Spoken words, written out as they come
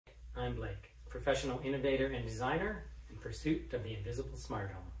I'm Blake, professional innovator and designer in pursuit of the invisible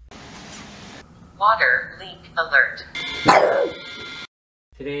smart home. Water leak alert.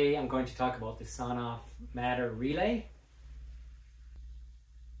 Today I'm going to talk about the Sonoff Matter Relay.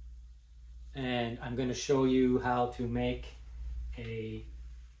 And I'm going to show you how to make a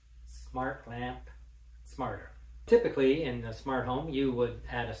smart lamp smarter. Typically in a smart home you would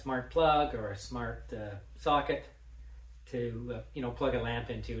add a smart plug or a smart socket to plug a lamp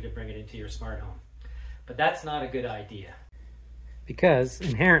into to bring it into your smart home. But that's not a good idea, because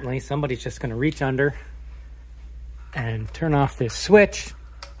inherently somebody's just going to reach under and turn off this switch,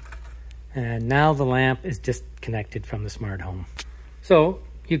 and now the lamp is disconnected from the smart home. So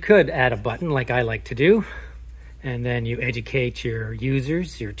you could add a button like I like to do, and then you educate your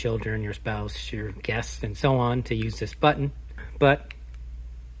users, your children, your spouse, your guests, and so on to use this button. But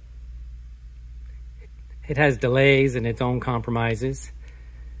it has delays and its own compromises.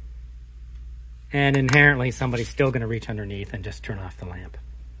 And inherently somebody's still going to reach underneath and just turn off the lamp.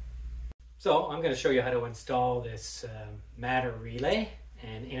 So I'm going to show you how to install this Matter Relay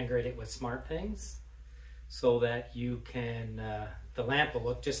and integrate it with SmartThings so that you can, the lamp will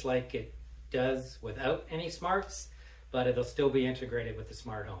look just like it does without any smarts, but it'll still be integrated with the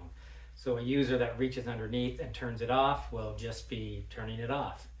smart home. So a user that reaches underneath and turns it off will just be turning it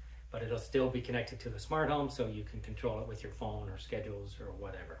off, but it'll still be connected to the smart home, so you can control it with your phone or schedules or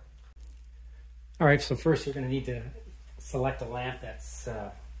whatever. All right, so first you're going to need to select a lamp that's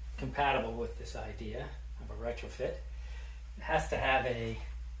compatible with this idea of a retrofit. It has to have a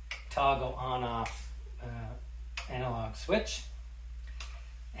toggle on-off analog switch,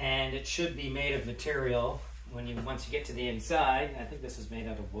 and it should be made of material once you get to the inside. I think this is made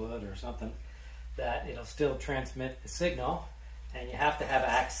out of wood or something, that it'll still transmit the signal, and you have to have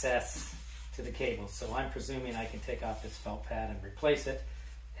access to the cables. So I'm presuming I can take off this felt pad and replace it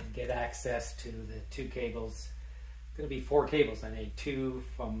and get access to the two cables. It's going to be 4 cables. I need 2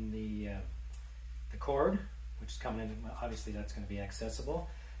 from the cord, which is coming in. Obviously that's going to be accessible,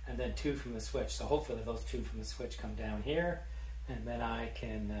 and then 2 from the switch. So hopefully those 2 from the switch come down here, and then I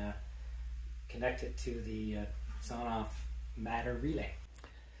can connect it to the Sonoff Matter Relay.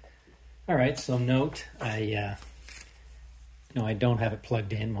 All right, so note I don't have it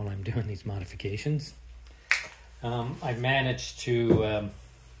plugged in while I'm doing these modifications. I've managed to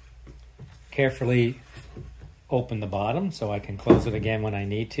carefully open the bottom so I can close it again when I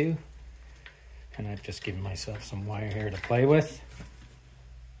need to. And I've just given myself some wire here to play with.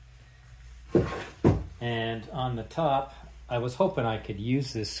 And on the top, I was hoping I could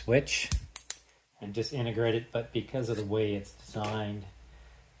use this switch and just integrate it, but because of the way it's designed,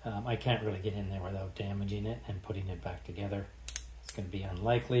 I can't really get in there without damaging it and putting it back together. It's going to be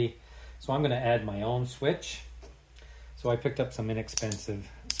unlikely. So I'm going to add my own switch. So I picked up some inexpensive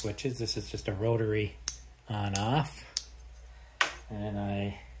switches. This is just a rotary on-off. And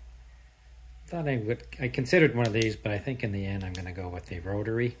I thought I considered one of these, but I think in the end I'm going to go with the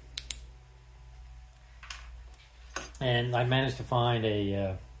rotary. And I managed to find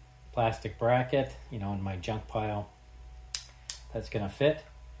a plastic bracket, in my junk pile that's going to fit.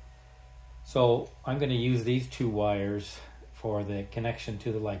 So I'm going to use these 2 wires for the connection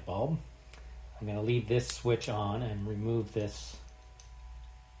to the light bulb. I'm going to leave this switch on and remove this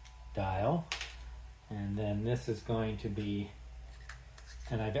dial. And then this is going to be,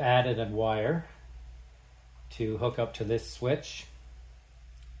 and I've added a wire to hook up to this switch.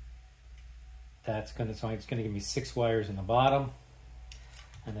 So it's going to give me 6 wires in the bottom.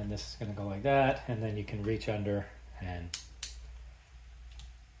 And then this is going to go like that. And then you can reach under and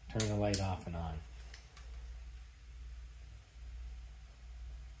turn the light off and on.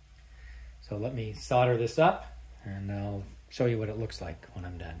 So let me solder this up, and I'll show you what it looks like when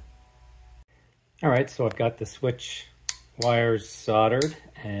I'm done. All right, so I've got the switch wires soldered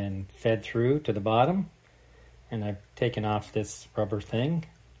and fed through to the bottom, and I've taken off this rubber thing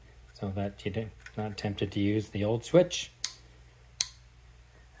so that you're not tempted to use the old switch.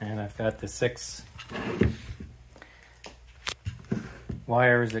 And I've got the 6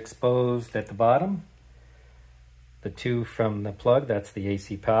 wires exposed at the bottom. The 2 from the plug, that's the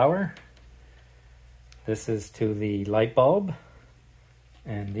AC power. This is to the light bulb,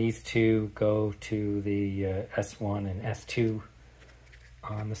 and these 2 go to the S1 and S2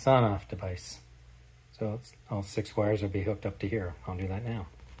 on the Sonoff device. So all 6 wires will be hooked up to here. I'll do that now.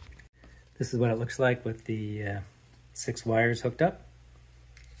 This is what it looks like with the 6 wires hooked up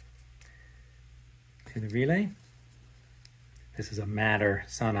to the relay. This is a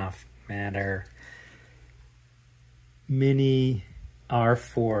Sonoff Matter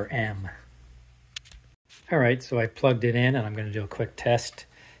MINIR4M. All right, so I plugged it in, and I'm going to do a quick test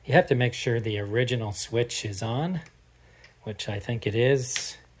You have to make sure the original switch is on, which I think it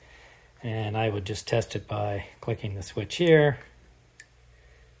is. And I would just test it by clicking the switch here.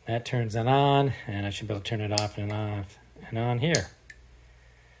 That turns it on, and I should be able to turn it off and on here.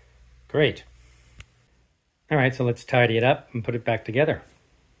 Great. All right, so let's tidy it up and put it back together.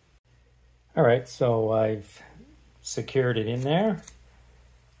 All right, so I've secured it in there,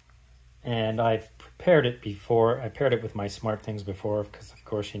 and I've prepared it before. I paired it with my SmartThings before, because of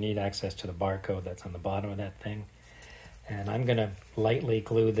course you need access to the barcode that's on the bottom of that thing. And I'm gonna lightly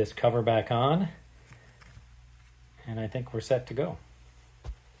glue this cover back on, and I think we're set to go.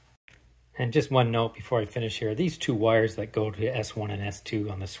 And just one note before I finish here, these two wires that go to S1 and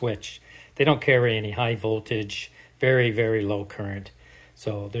S2 on the switch, they don't carry any high voltage, very, very low current.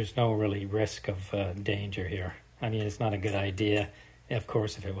 So there's no really risk of danger here. I mean, it's not a good idea, of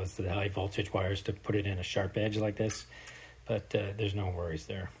course, if it was the high voltage wires, to put it in a sharp edge like this, but there's no worries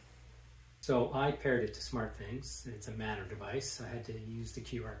there. So I paired it to SmartThings. It's a Matter device. I had to use the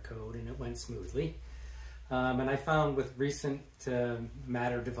QR code and it went smoothly. And I found with recent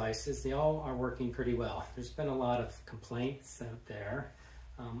Matter devices, they all are working pretty well. There's been a lot of complaints out there.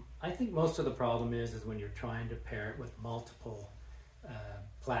 I think most of the problem is when you're trying to pair it with multiple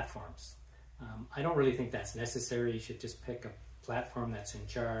platforms. I don't really think that's necessary. You should just pick a platform that's in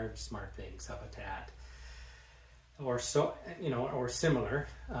charge, SmartThings, Aeotec, or so, or similar.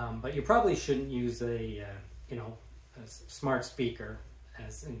 But you probably shouldn't use a smart speaker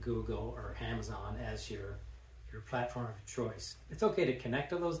as in Google or Amazon as your platform of choice. It's okay to connect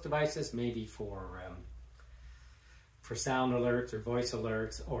to those devices, maybe for sound alerts or voice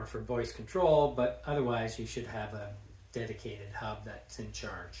alerts or for voice control, but otherwise you should have a dedicated hub that's in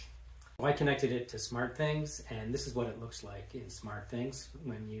charge. I connected it to SmartThings, and this is what it looks like in SmartThings.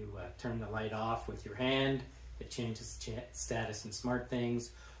 When you turn the light off with your hand, it changes status in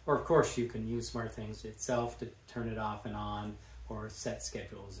SmartThings, or of course you can use SmartThings itself to turn it off and on, or set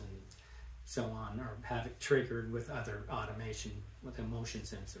schedules and so on, or have it triggered with other automation with a motion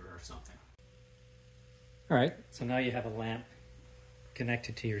sensor or something. All right, so now you have a lamp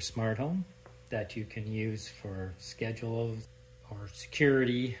connected to your smart home that you can use for schedules or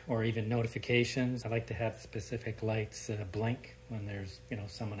security or even notifications. I like to have specific lights blink when there's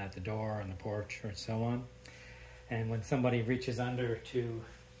someone at the door, on the porch, or so on. And when somebody reaches under to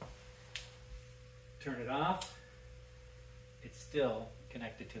turn it off, it's still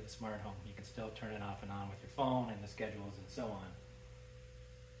connected to the smart home. You can still turn it off and on with your phone and the schedules and so on.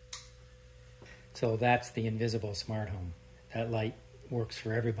 So that's the invisible smart home. That light works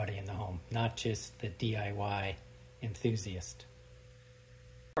for everybody in the home, not just the DIY enthusiast.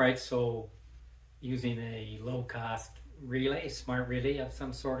 All right, so using a low-cost relay, smart relay of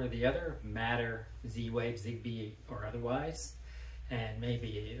some sort or the other, Matter, Z-Wave, Zigbee, or otherwise, and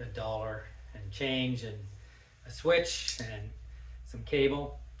maybe $1 and change and a switch and some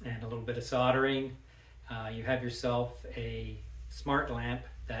cable and a little bit of soldering, you have yourself a smart lamp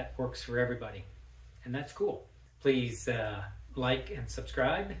that works for everybody, and that's cool. Please like and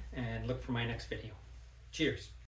subscribe and look for my next video. Cheers.